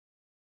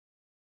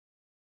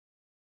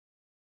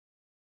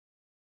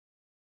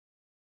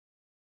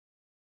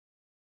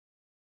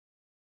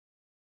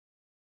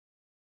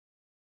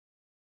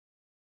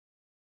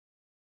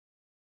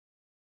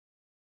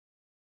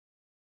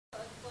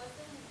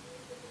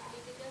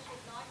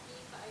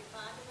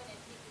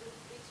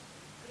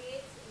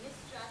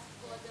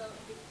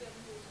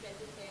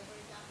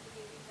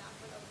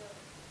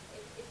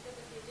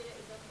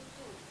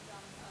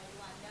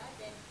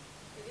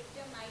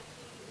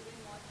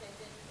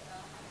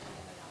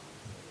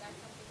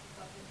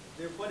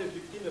des fois les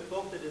victimes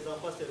portent des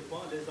enfants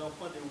serpents, les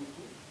enfants des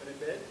Hutus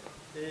rebelles,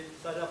 et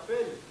ça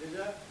rappelle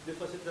déjà, le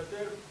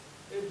facilitateur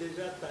est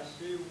déjà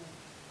taché ou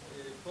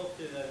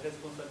porte la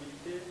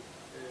responsabilité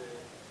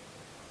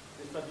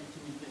de sa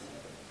victimité.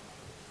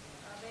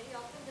 Very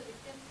often the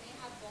victims may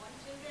have born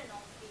children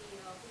of the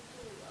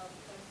Hutu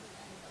person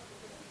and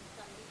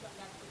somebody from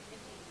that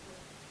community, so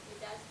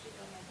it does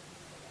trigger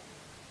memories for them.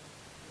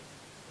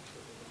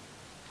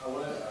 I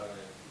want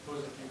to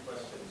pose a few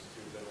questions to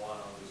Benoit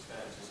and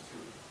Augustin, just to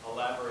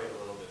elaborate a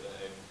little bit.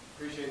 I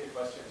appreciate the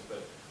questions,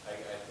 but I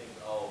think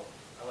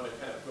I want to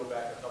kind of go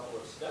back a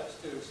couple of steps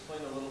to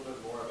explain a little bit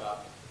more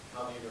about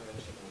how the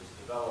intervention was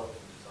developed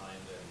and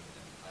designed and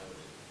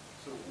piloted.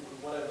 So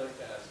what I'd like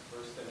to ask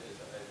first then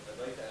is I'd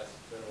like to ask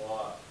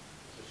Benoit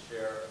to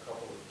share a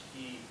couple of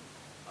key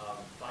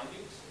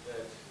findings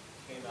that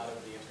came out of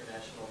the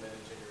International Men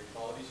and Gender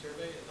Equality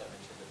Survey, as I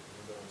mentioned, that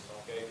Promundo and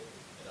Sonke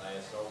and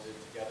ISL did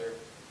together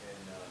in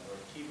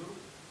North Kivu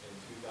in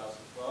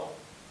 2012.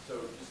 So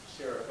just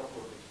share a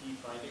couple of the key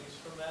findings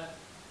from that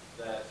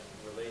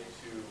relate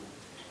to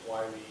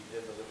why we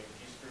did the Living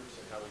Peace Groups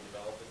and how we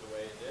developed it the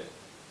way it did.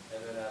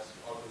 And then ask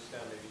Augustin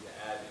maybe to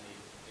add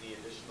any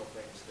additional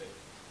things that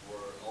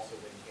were also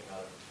then came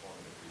out of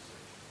formative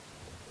research.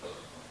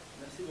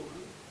 Merci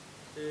beaucoup.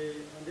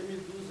 Et en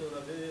 2012, on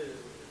avait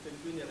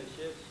effectué une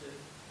recherche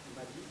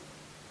Imagis.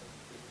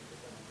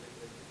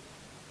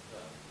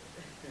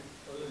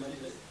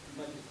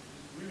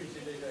 Oui,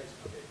 j'ai déjà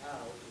expliqué. Ah,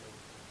 ok.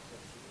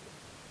 Merci.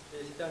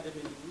 Et c'était en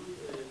 2012,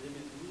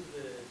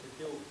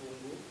 c'était au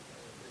Congo,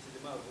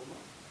 précisément à Goma.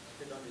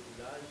 C'était dans les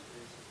villages,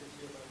 c'était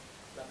sur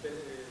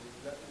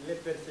les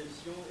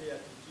perceptions et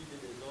attitudes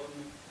des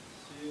hommes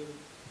sur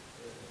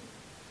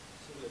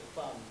les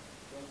femmes,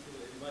 donc sur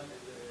l'image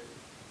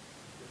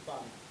des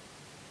femmes.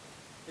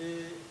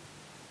 Et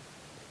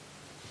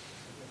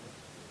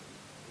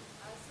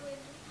So in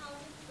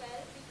 2012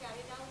 we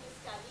carried out a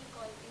study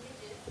called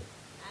Images,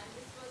 and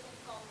this was in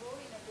Congo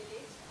in a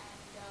village,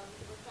 and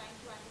we were trying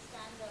to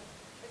understand the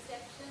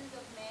perceptions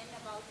of men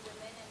about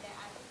women and their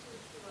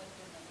attitudes towards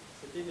women.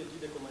 c'était une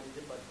étude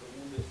commanditée par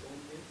Promundo et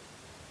Sonke.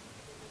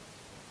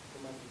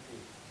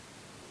 Commanditée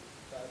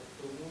par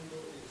Promundo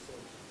et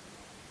Sonke.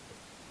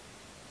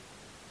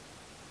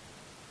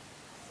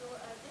 So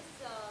this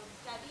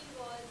study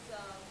was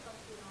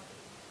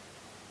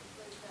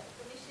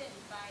commissioned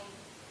by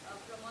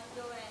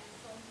Promundo and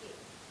Sonke.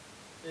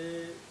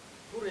 Et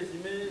pour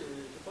résumer,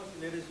 je pense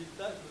que les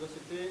résultats,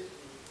 c'était,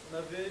 on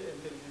avait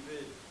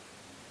interviewé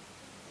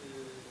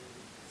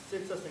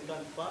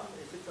 750 femmes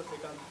et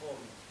 750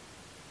 hommes.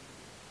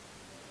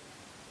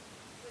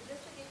 So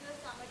just to give you a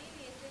summary,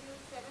 we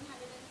interviewed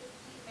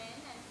 750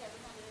 men and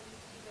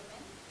 750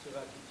 women. Sur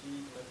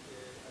l'attitude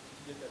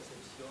de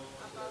perception,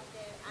 About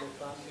their les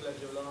femmes, sur la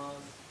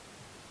violence.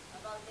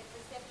 About their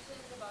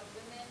perceptions, about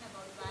women,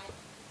 about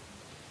violence.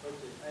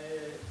 Ok.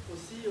 Et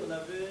aussi, on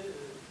avait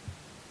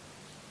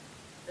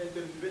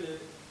interviewé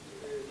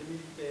les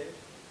militaires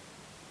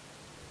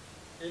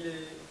et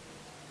les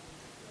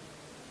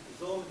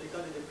hommes des camps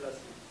de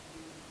déplacés.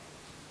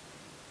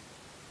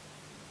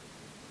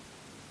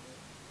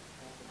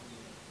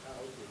 Ah,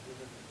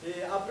 ok.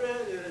 Et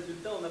après les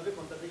résultats, on avait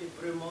constaté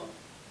que vraiment,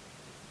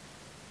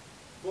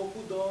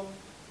 beaucoup d'hommes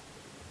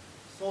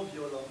sont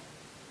violents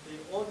et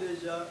ont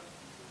déjà,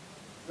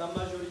 la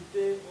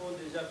majorité ont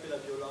déjà fait la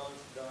violence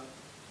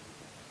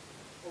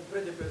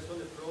auprès des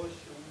personnes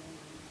proches ou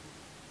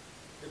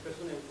des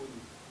personnes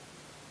inconnues.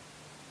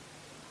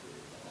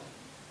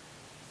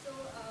 So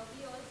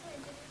we also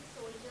interviewed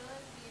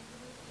soldiers, we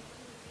interviewed people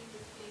who've been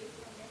displaced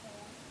from their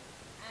homes,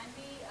 and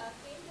we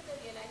came to the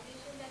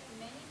realization that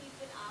many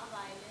people are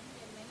violent,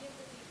 and many of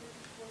the people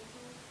we spoke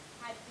to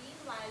had been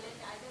violent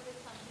either with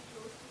somebody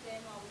close to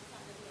them or with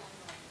somebody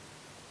unknown.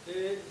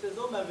 Et ces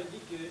hommes avaient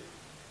dit que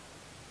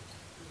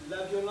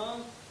la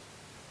violence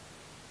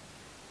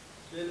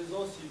qu'elles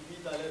ont subie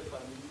dans leur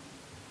famille,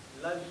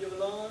 la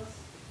violence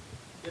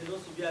qu'elles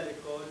ont subie à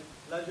l'école,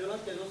 la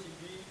violence qu'elles ont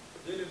subie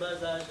dès le bas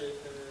âge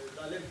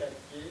dans leur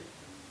quartier,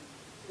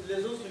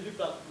 les ont subies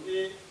partout.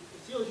 Et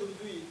si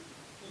aujourd'hui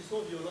ils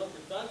sont violents,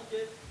 c'est parce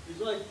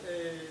qu'ils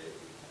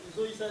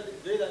ont eu ça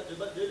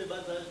dès le bas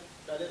âge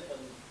dans leur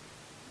famille.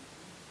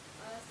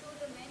 So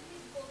the men we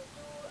spoke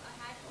to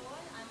had all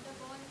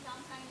undergone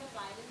some kind of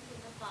violence in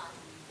the past.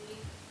 They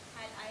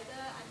had either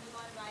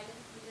undergone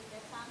violence within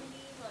their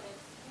families or at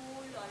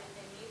school or in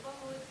their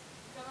neighborhoods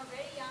from a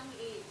very young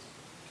age.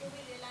 So we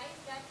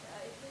realized that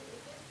if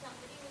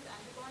somebody who's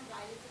undergone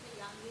violence at a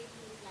young age,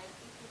 who is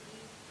likely to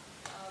be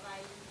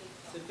violent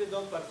later. C'était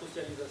donc par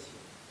socialisation.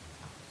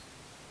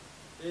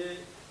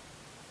 Et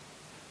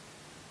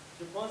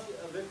je pense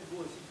avec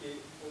vous aussi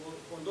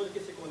qu'on donne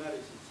ce qu'on a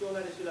reçu. Si on a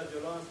reçu la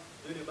violence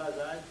dès le bas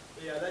âge,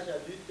 et à l'âge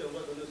adulte, on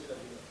va donner aussi la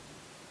violence.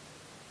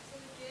 So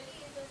it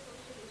really is a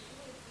social issue.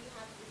 If we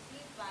have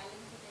received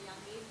violence at a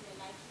young age, we are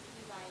likely to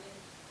be violent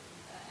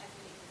at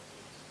a later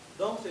stage.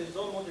 Donc ces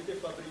hommes ont été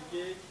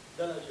fabriqués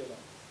dans la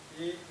violence.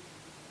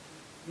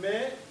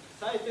 Mais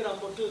ça a été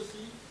renforcé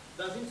aussi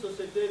dans une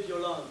société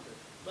violente.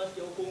 Parce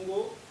qu'au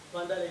Congo,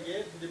 pendant les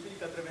guerres, depuis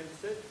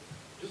 1997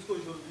 jusqu'à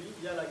aujourd'hui,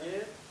 il y a la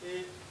guerre.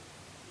 Et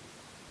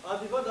en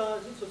vivant dans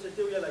une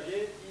société où il y a la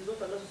guerre, ils ont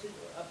tendance aussi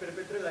à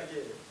perpétrer la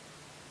guerre.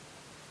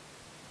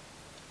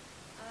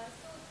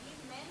 So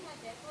these men had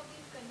therefore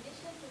been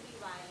conditioned to be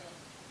violent.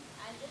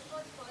 And this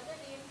was further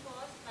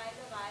reinforced by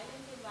the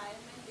violent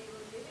environment they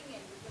were living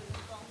in, because in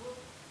Congo,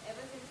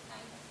 ever since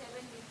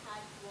 1997, we've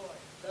had war.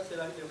 Ça, c'est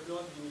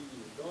l'influence du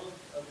milieu. Donc,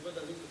 en vivant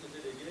dans une société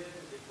de guerre,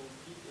 de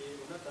conflits, et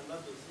on a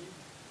tendance aussi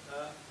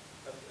à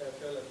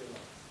faire la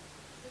violence.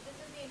 So this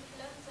is the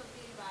influence of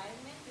the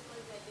environment,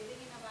 because we're living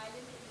in a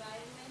violent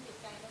environment, it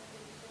kind of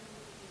conditions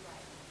you to be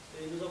violent.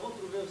 Et nous avons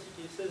trouvé aussi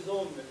que ces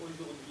hommes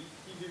aujourd'hui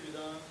qui vivent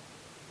dans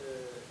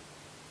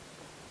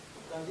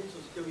une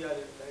société où il y a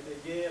les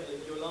guerres,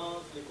 les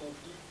violences, les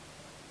conflits,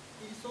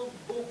 ils sont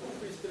beaucoup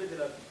frustrés de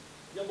la vie.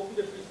 Il y a beaucoup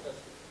de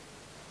frustration.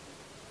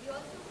 We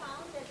also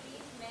found that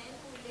these men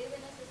who live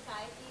in a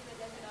society where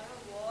there's a lot of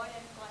war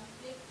and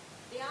conflict,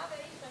 they are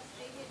very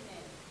frustrated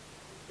men.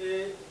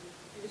 Et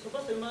ils ne sont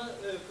pas seulement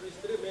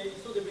frustrés, mais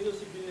ils sont devenus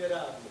aussi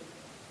vulnérables.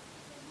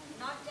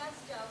 Not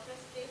just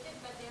frustrated,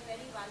 but they're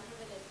very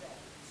vulnerable as well.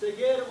 Ces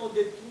guerres ont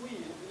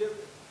détruit,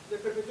 les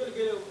perpétuelles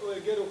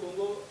guerres au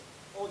Congo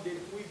ont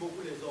détruit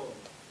beaucoup les hommes.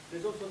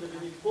 Les hommes sont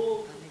devenus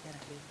pauvres,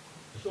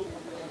 chauds.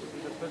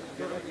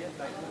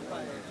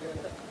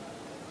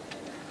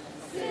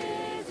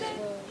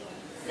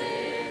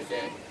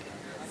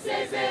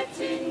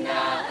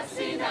 Tina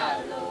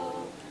Asinalo,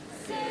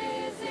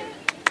 Seze,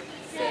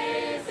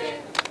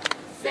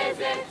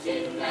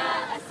 Tina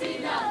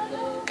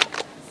Asinalo,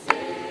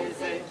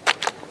 Seze,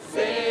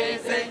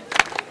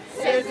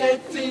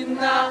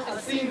 Tina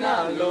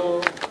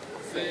Asinalo,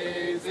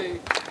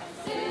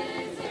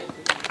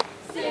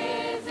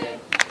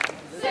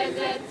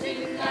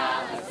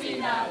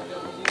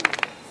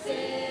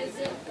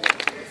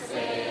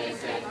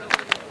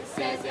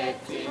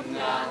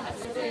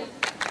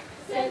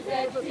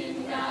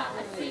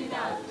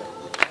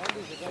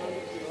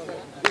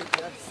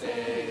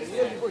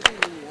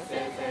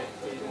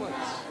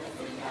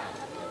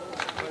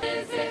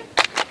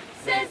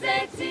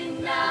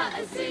 Tina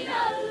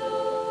Asinalo.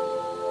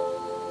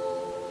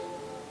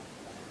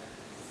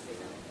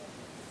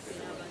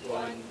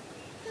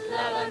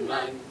 Laban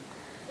man,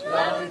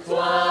 laban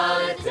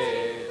tuan te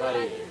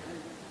bari.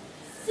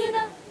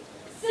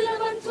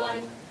 Silaban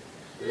tuan,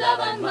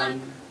 laban man,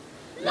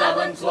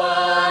 laban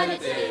tuan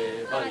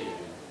te bari.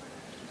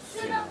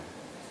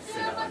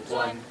 Silaban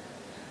tuan,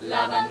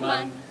 laban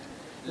man,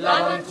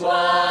 laban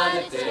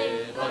tuan te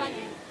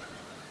bari.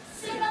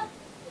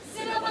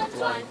 Silaban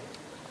tuan,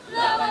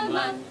 laban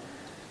man,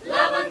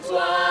 laban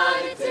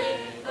tuan te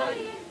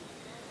bari.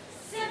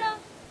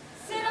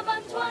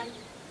 Silaban tuan,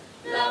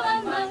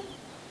 laban man.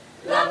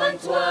 Laban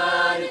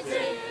tuan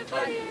te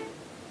bari,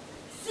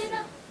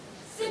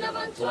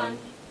 Silaban tuan,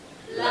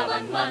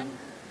 laban man,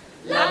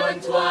 laban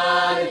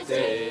tuan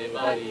te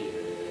bari.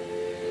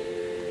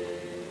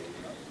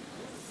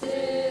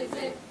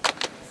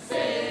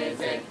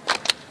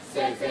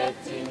 Seze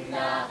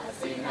Tina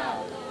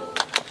Asinalo,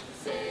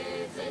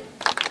 Seze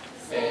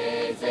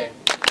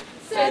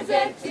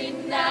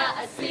Tina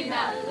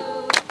Asinalo,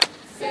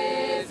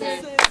 Seze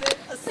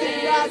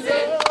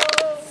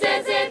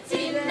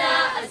Tina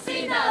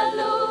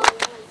Asinalo,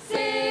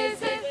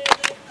 Seze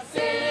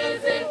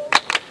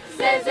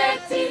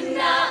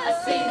Tina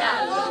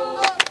Asinalo,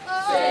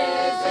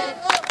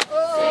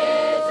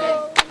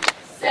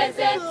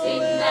 Seze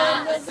Tina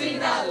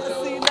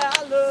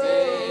Asinalo,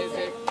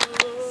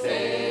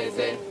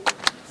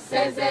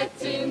 Seze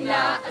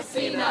Tina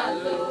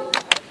Asinalo,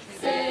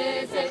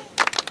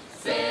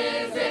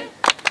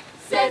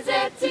 Seze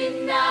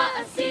Tina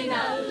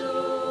Asinalo.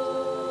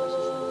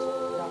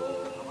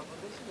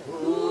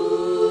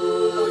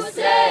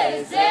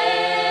 Seze,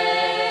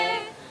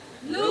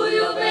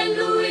 Luyo ben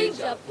Lui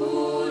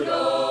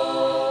Japuro,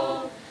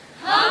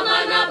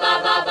 Hamana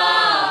Baba,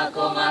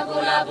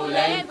 Comacola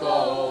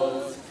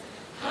Bulencos,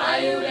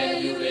 Hayure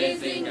Yure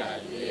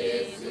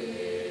Zingalese.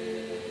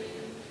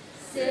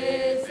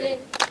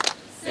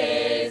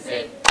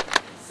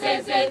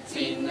 Seze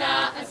Tina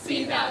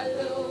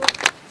Asinalo,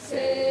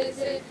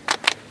 Seze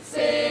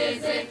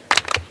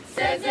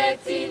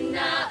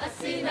Tina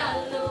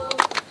Asinalo,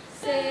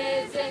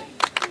 Seze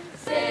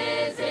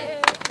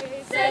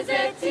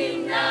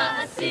Tina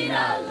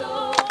Asinalo,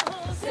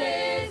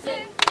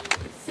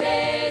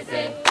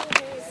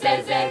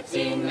 Seze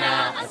Tina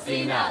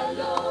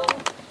Asinalo,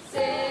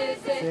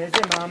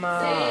 Seze mama,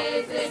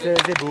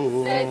 seze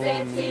boom.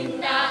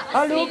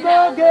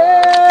 Alukoge,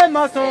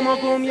 masomo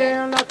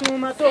combien la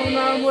tuma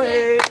toma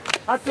mwe,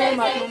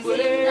 atoma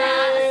tumbure.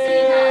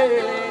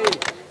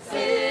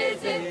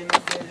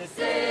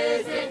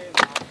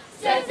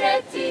 Seze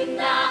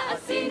Tina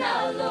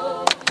Asinalo,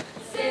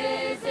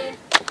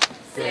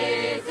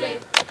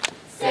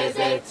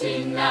 Seze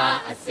Tina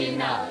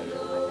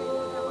Asinalo.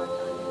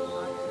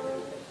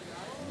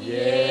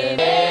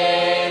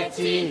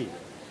 Yeti,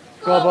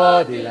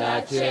 Kobo de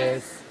la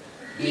Chess,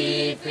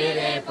 di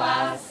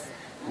Filipas,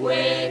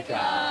 Weka.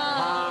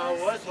 How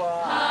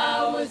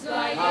was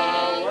why?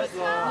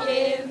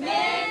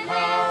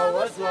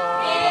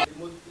 soir.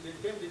 Les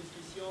thèmes de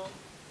discussion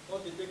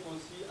ont été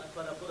conçus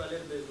par rapport à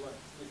leurs besoins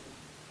spécifiques.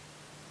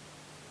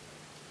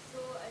 So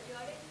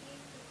during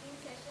these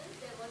 15 sessions,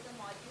 there was a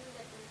module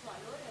that was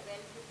followed, a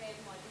well-prepared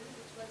module,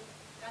 which was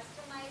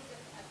customized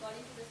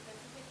according to the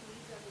specific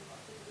needs of the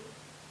group.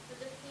 So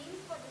the themes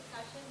for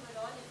discussion were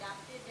all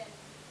adapted and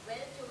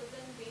well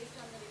chosen based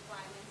on the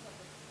requirements of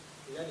the group.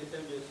 Il y a des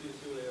thèmes bien sûr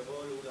sur les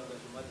rôles ou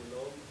l'engagement de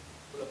l'homme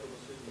pour la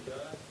promotion du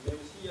genre, mais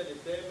aussi il y a des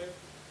thèmes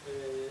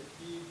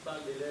qui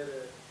parlent de leur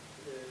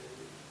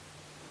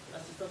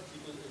assistance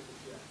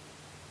psychosociale.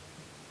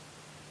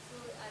 So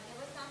there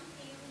were some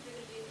themes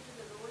related to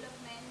the role of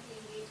men, the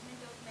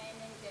engagement of men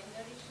and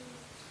gender issues,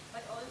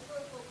 but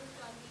also focused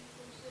on the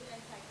social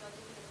and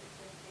psychological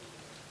assistance.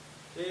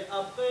 Et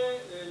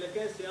après les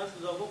 15 séances,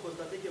 nous avons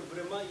constaté que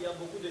vraiment il y a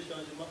beaucoup de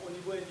changements au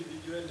niveau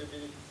individuel des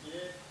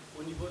bénéficiaires,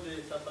 au niveau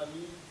de sa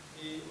famille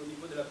et au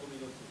niveau de la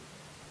communauté.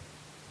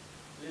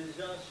 Les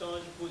gens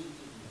changent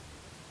positivement.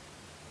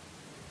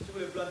 Sur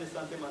le plan de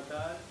santé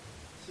mentale,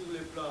 sur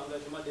le plan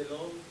d'engagement de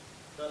l'homme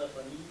dans la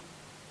famille,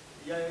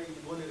 il y a une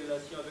bonne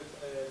relation avec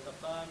sa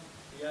femme,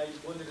 il y a une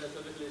bonne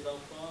relation avec les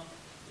enfants,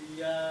 il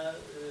y a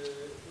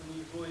au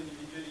niveau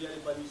individuel, il y a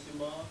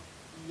l'épanouissement,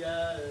 il y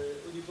a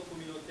au niveau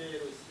communautaire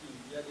aussi,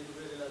 il y a des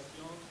nouvelles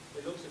relations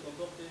et l'homme se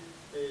comporte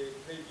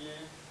très bien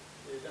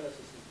dans la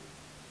société.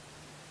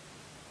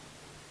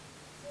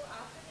 So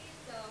after these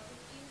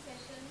 15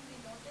 sessions, we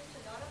noticed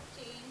a lot of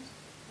change,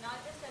 not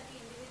just at the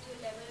individual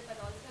level, but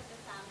also at the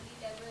family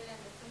level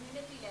and the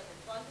community level,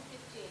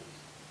 positive change.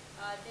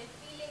 Their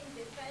feelings,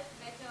 they felt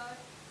better.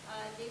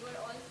 There were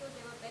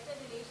better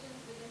relations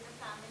within the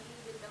family,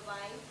 with the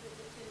wives, with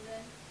the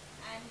children,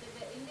 and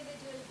the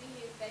individuals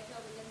behaved better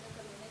within the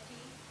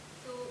community.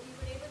 So we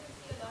were able to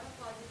see a lot of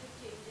positive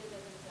changes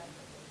as a result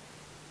of it.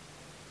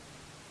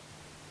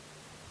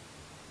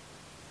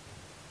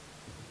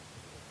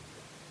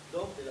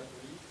 Donc de la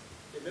police,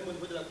 et même au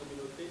niveau de la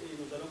communauté, et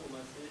nous allons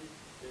commencer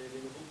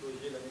les nouveaux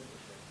projets l'année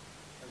prochaine,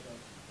 en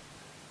janvier.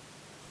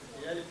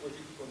 Il y a les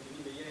projets qui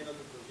continuent, mais il y a un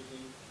autre projet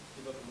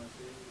qui va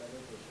commencer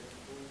l'année prochaine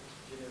pour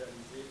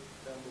généraliser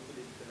dans beaucoup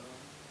de différents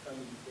camps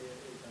militaires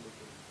et camps de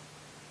police.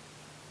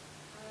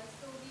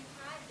 So we've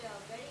had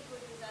very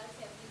good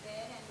results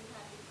everywhere, and we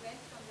had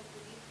requests from the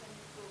police from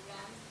these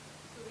programs.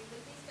 So we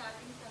will be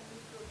starting some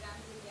new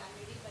programs in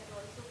January, but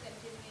also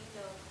continuing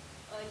the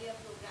earlier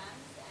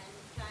programs and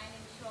try and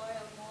ensure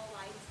a more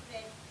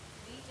widespread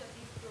reach of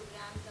these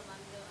programs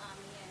among the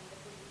army and the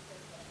police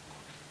as well.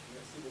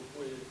 Merci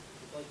beaucoup et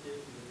je pense que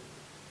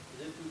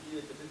j'ai tout dit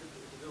et peut-être que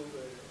je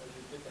vais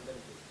ajouter pendant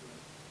les questions.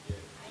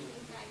 I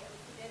think I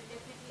could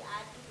definitely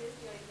add to this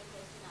during the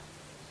question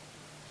answer session.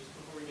 Just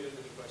before we get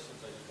into the questions,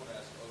 I just want to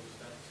ask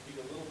Augustin to speak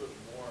a little bit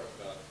more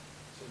about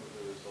some of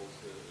the results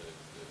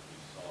that we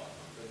saw.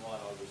 Benoit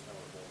and Augustin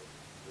were both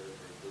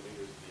the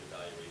leaders of the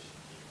evaluation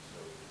team, so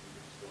if you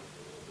could just go into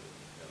a little bit of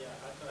detail.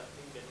 Yeah, actually I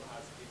think Benoit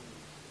has given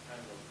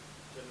kind of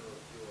general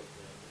view of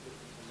the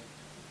implementation,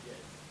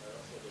 yes, but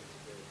also the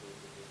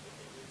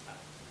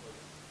impact, because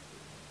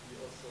we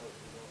also,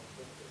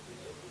 talked a bit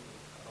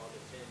about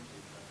the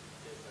changes that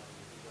there's at the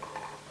individual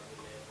level,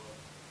 family level,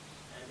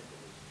 and the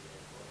community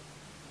level.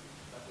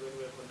 But when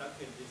we were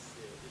conducting this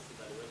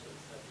evaluation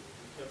study,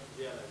 we came to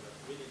realize that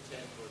really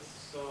change was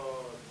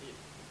so deep.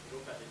 If you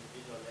look at the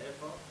individual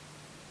level,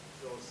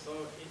 it was so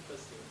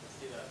interesting to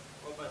see that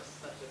over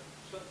such a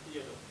short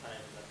period of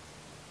time that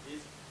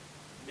these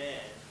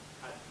men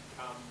had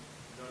become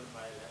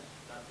non-violent.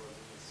 That was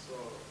really so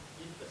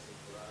interesting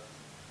for us,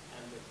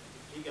 and it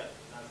triggered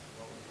in us to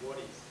know what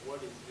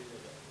is really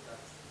that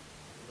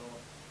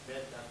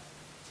made that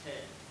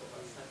change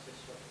over such a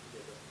short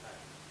period of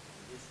time.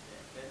 These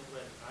men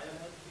were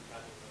violent,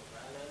 becoming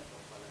non-violent,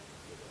 non-violent in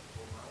a period of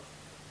 4 months.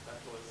 That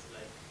was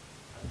like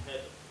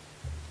unheard of.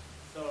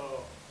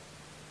 So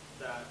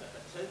the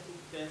change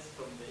took place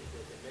from the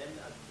men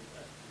at the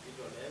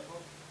individual level,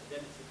 and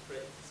then it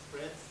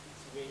spreads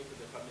its way to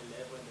the family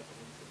level and the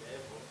community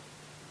level.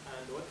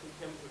 And what we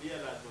came to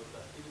realize was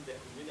that even the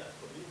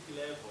community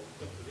level, we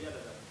came to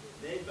realize that the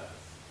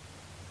neighbors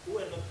who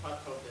were not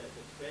part of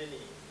the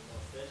training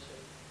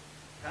sessions,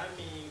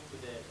 coming to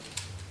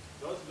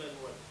those men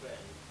who were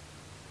trained,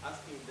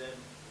 asking them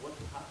what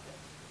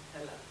happened,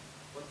 tell us,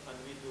 what can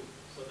we do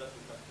so that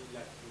we can be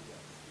like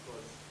leaders,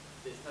 because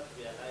they start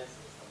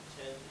realizing some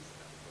changes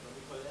at the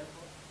economical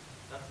level.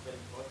 That's very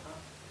important.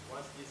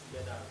 Once these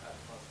men are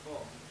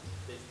transformed,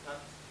 they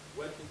start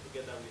working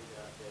together with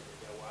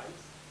their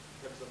wives in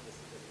terms of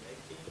decision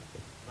making,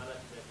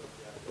 management of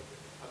their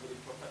family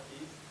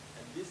properties,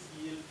 and this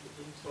yield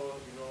into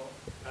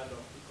kind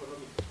of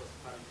economic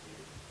prosperity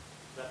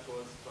that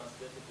was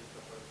translated into,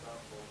 for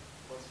example,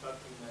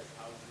 constructing nice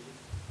houses,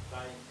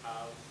 buying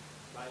cows,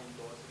 buying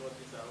doors.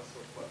 These are also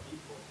poor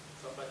people.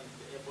 Somebody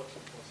is able to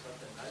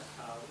construct a nice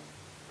house.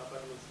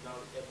 Somebody was now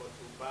able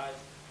to buy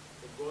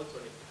a goat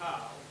or a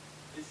cow.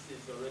 This is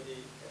already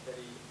a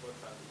very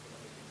important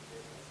economic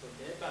indicator. So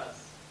neighbors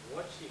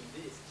watching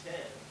this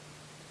change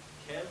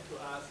came to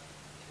us,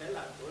 tell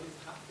us what is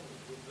happening.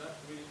 We'd like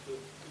really to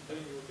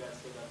join you guys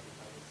so that we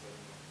can also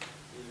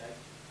be like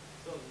you.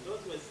 So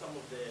were some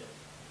of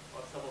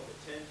the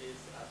changes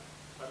at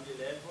family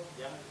level,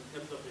 yeah, in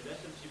terms of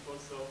relationship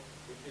also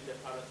between the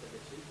parents and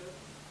the children.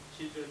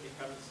 Children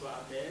becoming so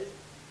amazed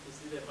to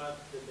see the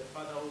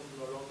father who's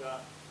no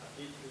longer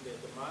beating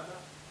the mother.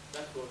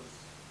 That was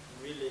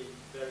really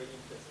very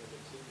interesting.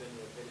 The children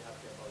were very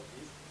happy about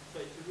this.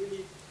 So it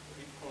really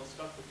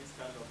reconstructed this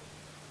kind of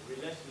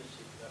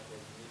relationship that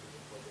was needed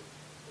for the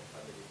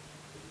family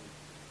to live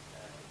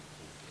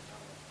in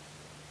harmony.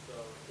 So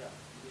yeah.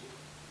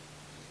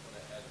 Just want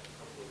to add a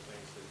couple of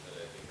things that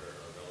I think are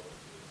relevant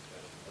to the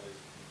discussion. One is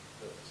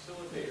the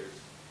facilitators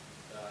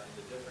in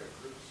the different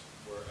groups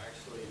were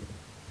actually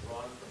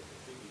drawn from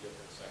completely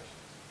different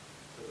sections.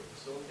 So the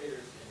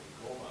facilitators in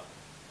Goma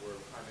were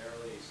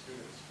primarily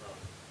students from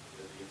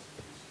the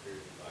Institute Superior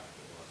du Lac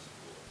de Law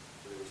School.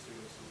 So they were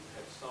students who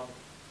had some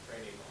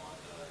training on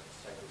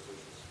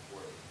psychosocial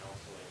support and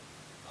counseling.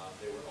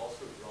 They were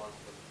also drawn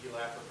from Heal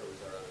Africa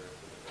was our other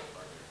implemental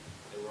partner.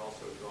 They were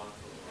also drawn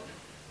from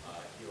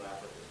Heal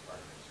Africa's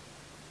partners.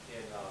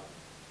 In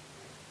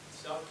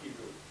South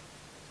Kivu,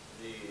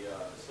 the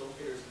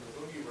facilitators in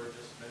Luvungi were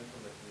just men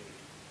from the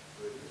community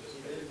who had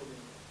participated.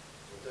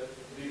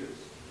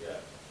 Leaders, yeah.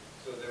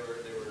 So there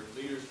were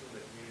leaders from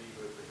the community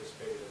who had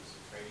participated in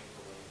some training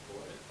for women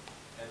employment.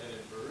 And then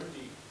in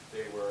Burundi,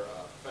 they were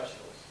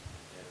professionals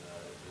in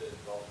the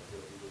development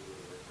field, people who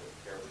had worked with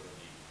Care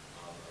Burundi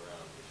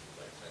around issues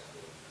like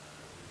sexual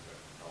and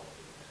reproductive health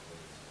and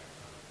women's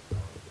economic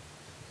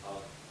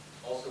development.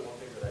 Also, one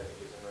thing that I think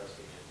is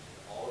interesting in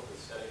all of the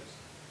settings,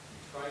 we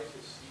try to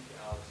seek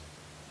out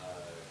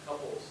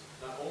couples,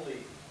 not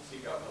only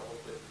seek out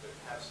couples, but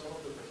have some of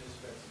the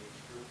participants in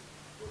each group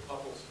were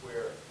couples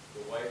where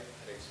the wife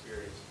had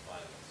experienced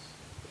violence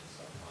in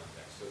some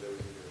context. So there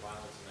was either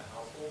violence in the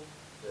household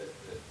that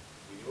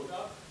we knew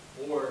about,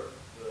 or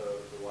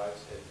the wives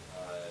had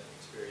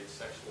experienced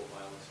sexual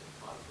violence in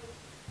conflict,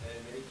 and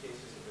in many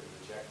cases have been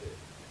rejected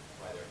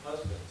by their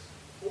husbands.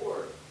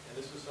 Or, and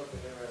this was something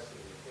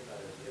interesting that came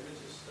out of the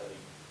images study,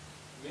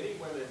 many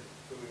women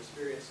who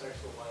experienced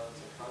sexual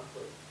violence and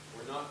conflict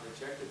were not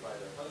rejected by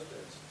their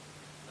husbands,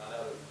 not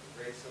out of a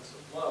great sense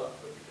of love,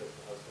 but because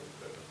the husband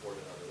couldn't afford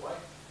another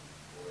wife,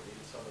 or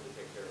needed someone to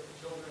take care of the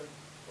children,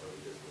 or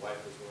because the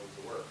wife was willing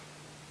to work.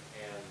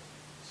 And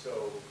so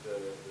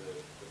the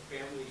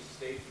family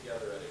stayed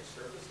together at a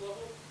surface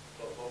level,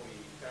 but what we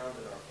found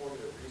in our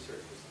formative research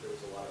was that there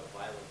was a lot of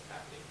violence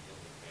happening in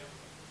the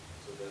family.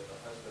 So that the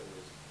husband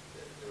was,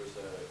 there was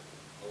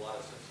a lot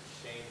of sense of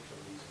shame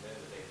from these men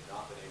that they had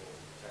not been able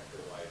to protect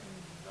their wife,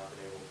 not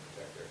been able to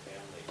protect their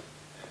family.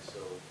 And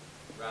so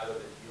rather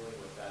than dealing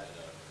with that in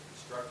a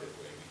constructive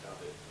way, we found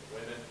that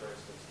women, for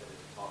instance, tended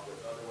to talk with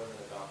other women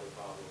about their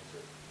problems,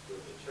 or go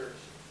to the church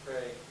and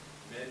pray.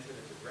 Men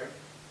tended to drink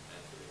and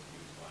tended to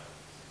use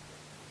violence.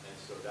 And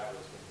so that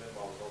was when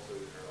Benoit was also,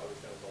 or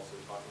Augustin was also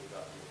talking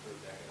about the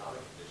improved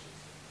economic conditions.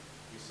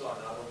 We saw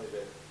not only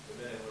that the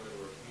men and women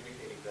were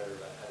communicating better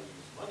about how to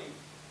use money,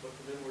 but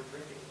the men were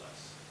drinking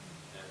less.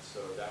 And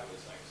so that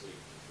was actually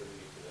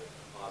contributing to a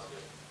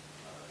positive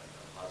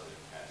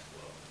cash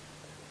flow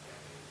in the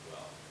family as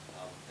well.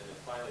 And then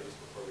finally, just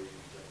before we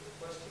jump to the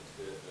questions,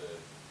 the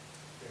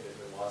thing that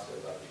Benoit said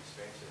about the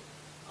expansion,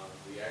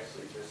 we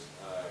actually just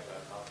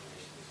got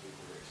confirmation this week.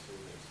 We were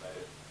extremely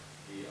excited.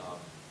 The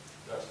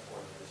Dutch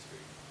Foreign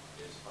Ministry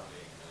is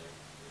funding an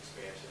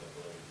expansion of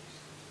the Living Peace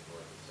into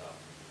North and South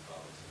Kivu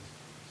provinces.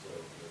 So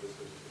this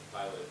was just a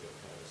pilot of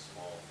kind of a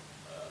small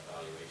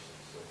evaluation.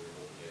 So we're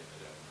looking at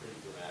a pretty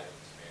dramatic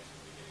expansion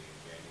beginning in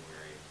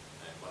January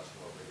and much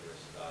more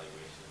rigorous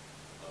evaluation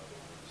of the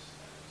groups.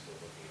 And so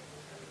looking at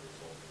what kind of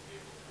results we'll be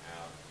able to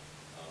have.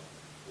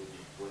 We'll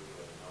be working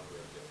with a number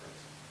of different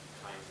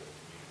kinds of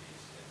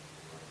communities in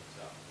North and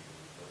South Kivu,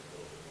 but a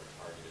little bit more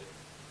targeted,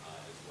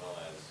 as well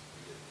as we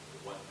did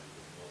the one group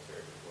of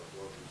military before,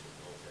 more groups of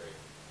military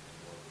and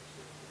more groups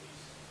of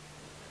police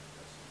and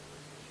address some of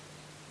those issues.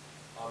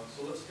 So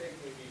let's take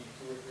maybe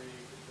two or three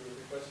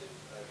questions.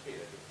 Kate,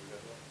 I think you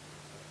have one.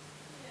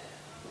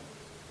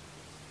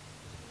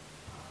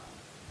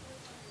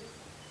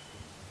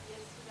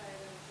 Yesterday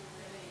there was a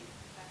really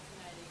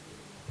fascinating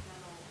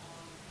panel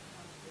on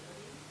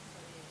accountability, so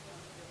the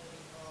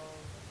accountability of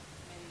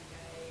men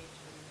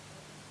engaged in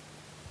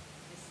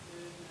this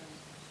movement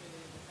to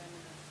the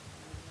feminist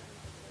movement,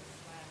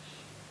 slash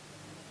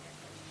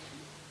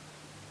FMN.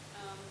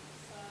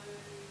 So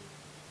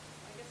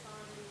I guess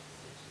I'm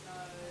interested to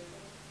know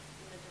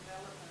in the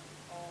development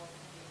of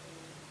the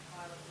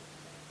pilot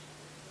intervention.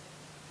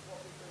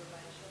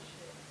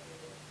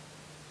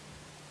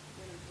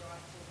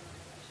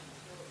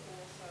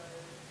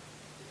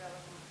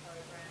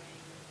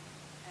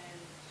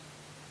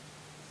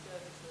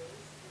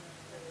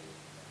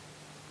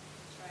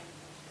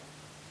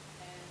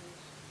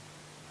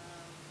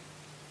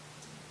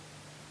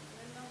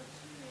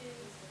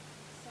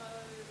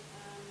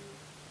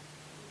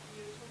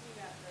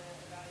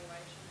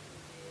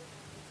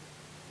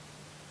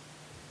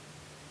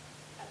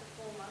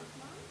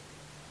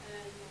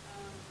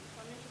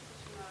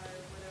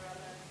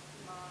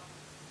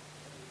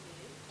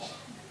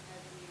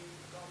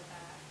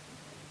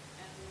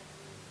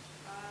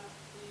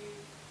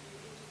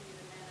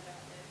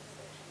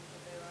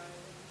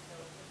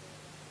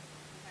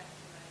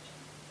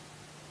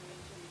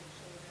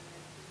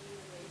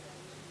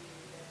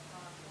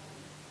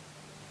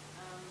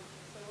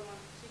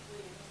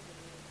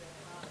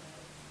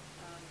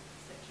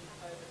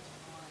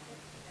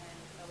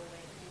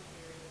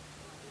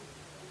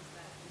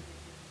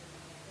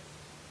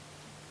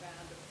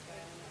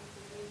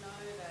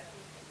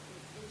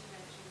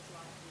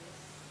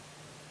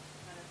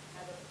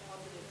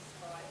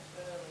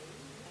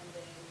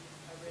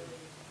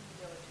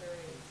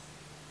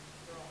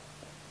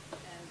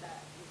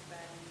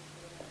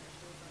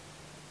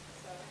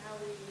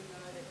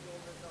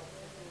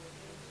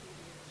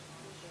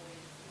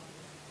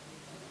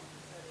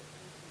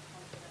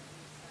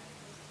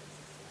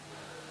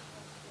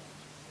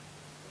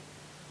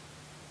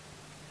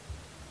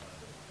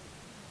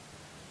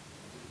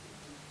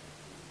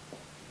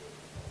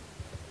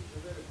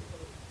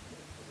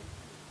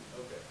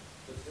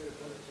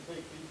 pas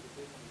écrit,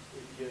 peut-être.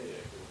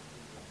 Yeah, cool.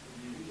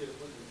 Oui, je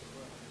réponds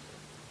directement à ça.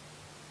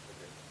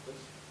 Okay,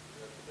 let's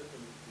put that to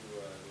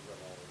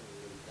Ramal, a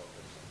really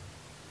focus.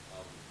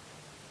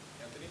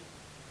 Anthony?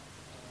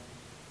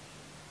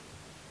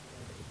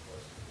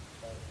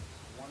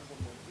 One of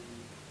them would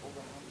be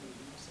over how many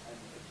weeks, and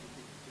if you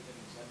could give an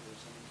example, or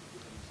someone could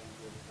give an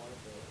example of one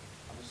of the,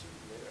 I'm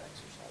assuming later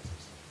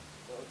exercises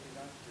that would be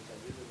done, because I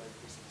really like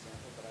this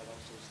example, but I'd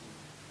also see,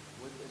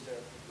 is there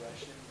a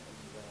progression in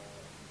the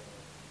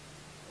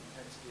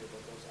intensity of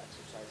what those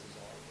exercises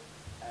are,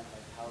 and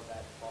like how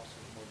that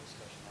fosters more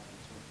discussion on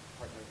between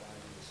partner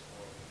violence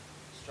or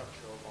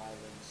structural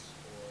violence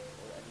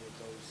or any of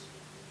those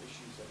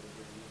issues that we're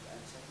bringing up.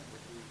 And second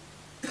would be,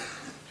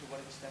 to what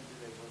extent do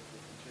they work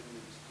with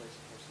internally displaced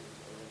persons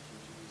or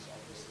refugees,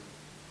 obviously,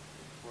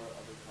 for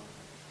other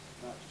contexts,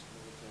 not just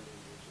military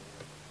leaders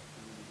or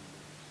community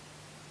leaders?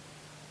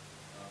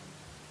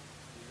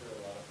 These are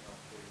a lot of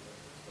complicated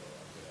questions, so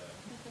I'm gonna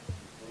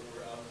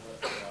we're out in the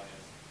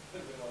audience.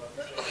 Then we'll have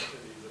to answer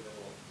these, and then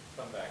we'll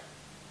come back.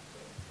 So,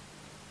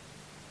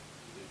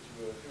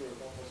 tu veux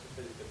comment se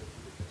fait cette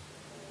petite question?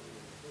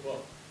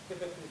 Bon. Ok,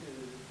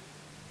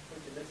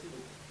 merci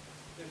beaucoup.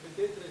 Et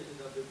peut-être je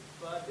n'avais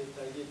pas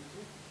détaillé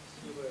tout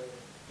sur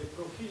les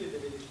profils des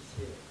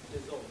bénéficiaires,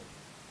 des hommes.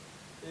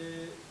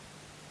 Et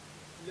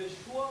le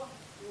choix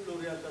ou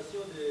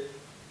l'orientation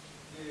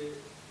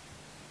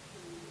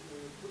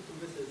pour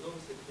trouver ces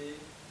hommes, c'était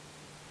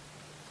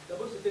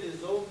d'abord c'était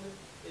les hommes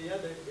ayant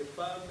des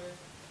femmes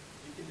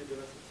victimes de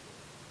violences sexuelles.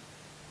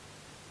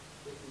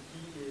 Et pour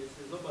qui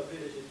ces hommes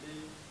avaient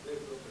rejeté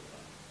leurs propres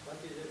femmes,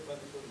 parce que leurs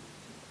femmes sont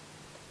victimes.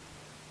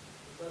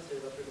 Ça,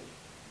 c'est la première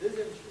chose.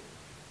 Deuxième chose,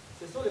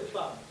 ce sont les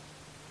femmes.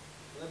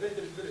 On avait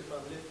interviewé les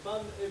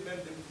femmes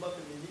elles-mêmes des mouvements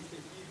féministes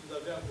qui nous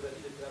avaient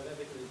encouragé de travailler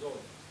avec les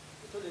hommes.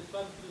 Ce sont les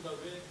femmes qui nous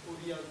avaient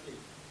orientés,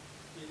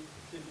 qui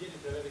c'est bien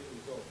de travailler avec les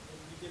hommes,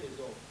 impliquer les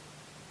hommes.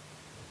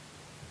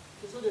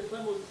 Ce sont des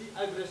femmes aussi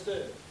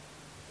agresseurs,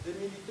 des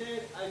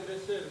militaires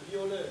agresseurs,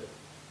 violeurs.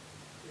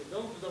 Et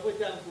donc nous avons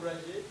été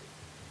encouragés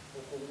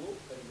au Congo,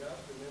 par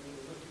exemple, même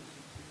aux autres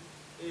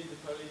structures, et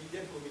par les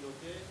leaders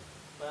communautaires,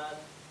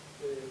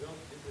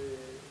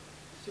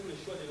 sur le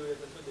choix de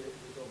l'orientation des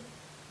hommes.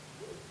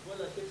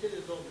 Voilà, chercher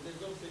les hommes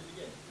c'est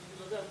bien. Ils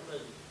nous avaient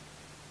encouragés.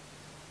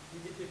 Ils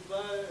n'étaient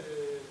pas,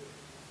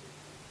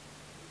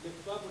 les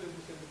femmes ou les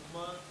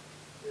mouvements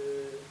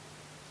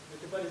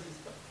n'étaient pas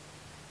résistants.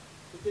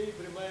 C'était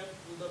vraiment,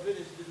 nous avions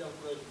décidé de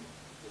l'encouragement.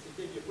 Et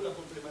c'était bien pour la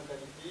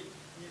complémentarité,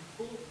 il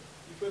faut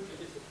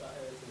impliquer ces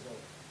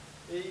hommes.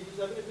 Et ils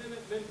nous avaient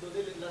même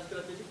donné la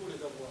stratégie pour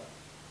les avoir.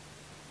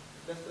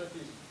 La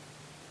stratégie.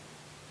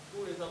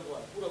 Pour les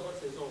avoir, pour avoir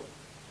ces hommes,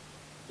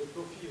 le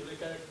profil, les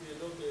caractères,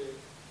 donc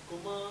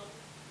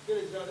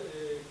quelles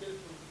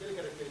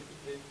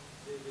caractéristiques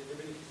des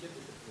bénéficiaires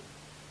de cette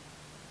profil.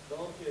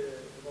 Donc,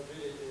 on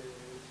avait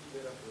aussi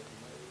les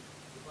rapprochements.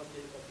 Je pense qu'il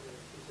y a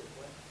sur ce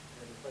point,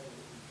 il n'y avait pas de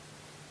doute.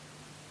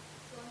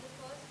 So on the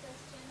first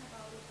question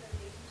about the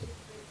relationship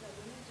with the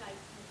women's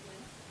rights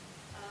movement,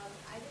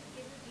 I just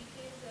gave you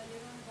details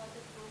earlier on about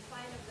the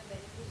profile of the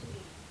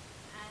beneficiaries.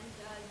 And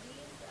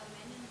these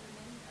men and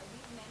women,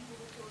 these men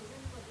who were chosen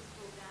for this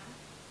program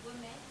were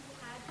men who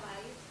had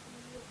wives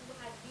who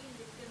had been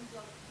victims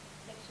of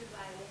sexual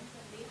violence,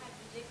 and they had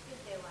rejected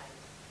their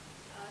wives.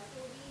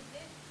 So we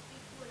did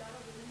speak to a lot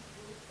of women's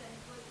groups, and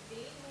it was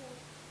they who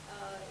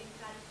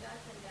encouraged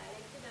us and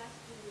directed us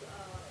to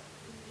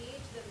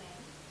engage the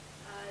men.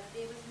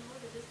 There was no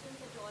resistance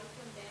at all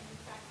from them.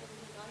 In fact, there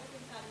was a lot of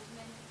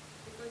encouragement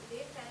because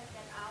they felt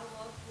that our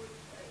work would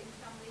in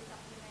some way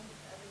supplement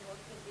the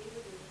work that they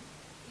were doing.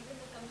 Even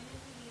the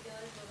community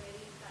leaders were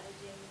very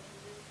encouraging in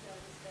this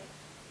respect.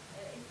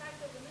 In fact,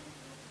 the women's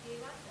group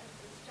gave us a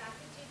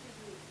strategy to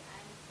use,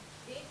 and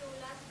they told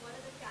us what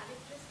are the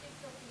characteristics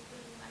of people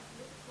we must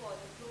look for,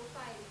 the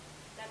profile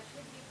that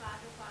should be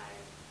part of our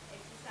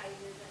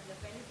exercises, and the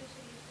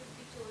beneficiaries should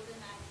be chosen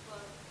as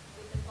per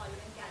with the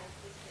following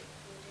characteristics.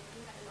 So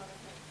we had a lot of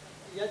help from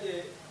them. Il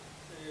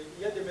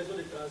y a des maisons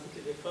de transit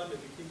et des femmes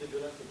victimes de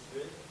violences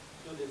sexuelles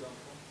qui ont des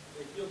enfants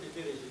et qui ont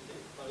été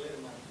rejetées par leur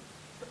mari.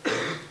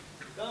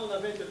 Quand on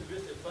avait interviewé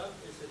ces femmes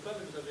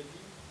nous avaient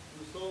dit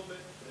nous sommes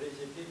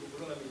rejetés, nous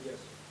voulons la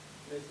médiation.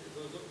 Mais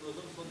nos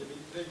hommes sont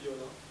devenus très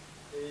violents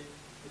et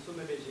nous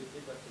sommes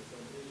rejetés par ces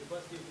hommes. Et je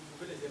pense que vous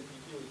pouvez les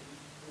impliquer aussi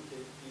pour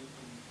qu'ils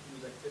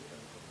nous acceptent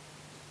encore.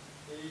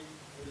 Et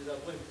nous les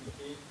avons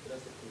impliqués dans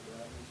ce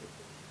programme.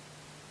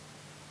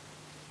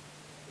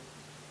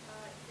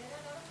 There are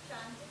a lot of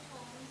transit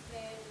homes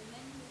where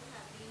women who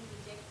have been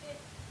rejected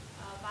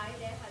by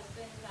their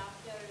husbands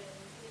after an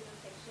incident of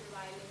sexual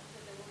violence, so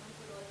the woman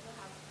could also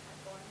have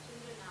born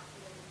children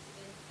after an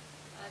incident.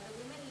 The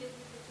women live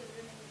with the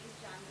children in these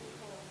transit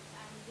homes,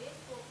 and they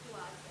spoke to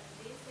us and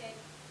they said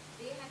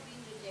they had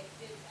been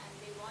rejected and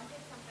they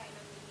wanted some kind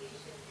of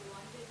mediation, they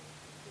wanted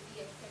to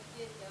be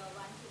accepted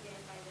once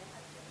again by their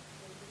husbands.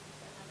 So this is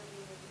another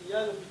way of Il y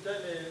a l'hôpital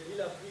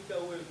Île Africa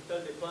ou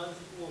l'hôpital de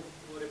Panzi où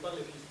on répare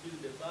les fistules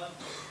des femmes.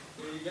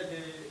 Et il y a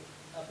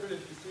après le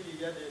fistule,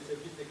 il y a des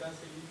services de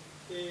counseling.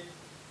 Et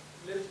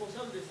les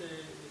responsables de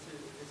ces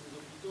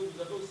hôpitaux, nous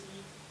avons aussi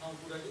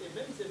encouragé, et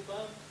même ces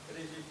femmes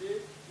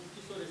rejetées ou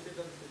qui sont restées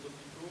dans ces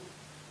hôpitaux,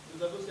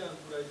 nous avons aussi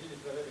encouragé de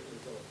travailler avec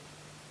les hommes.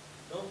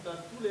 Donc, dans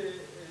tous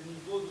les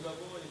niveaux, nous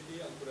avons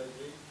été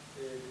encouragés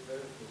de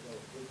travailler avec les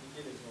hommes,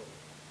 d'impliquer les hommes.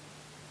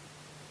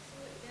 So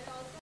there are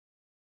also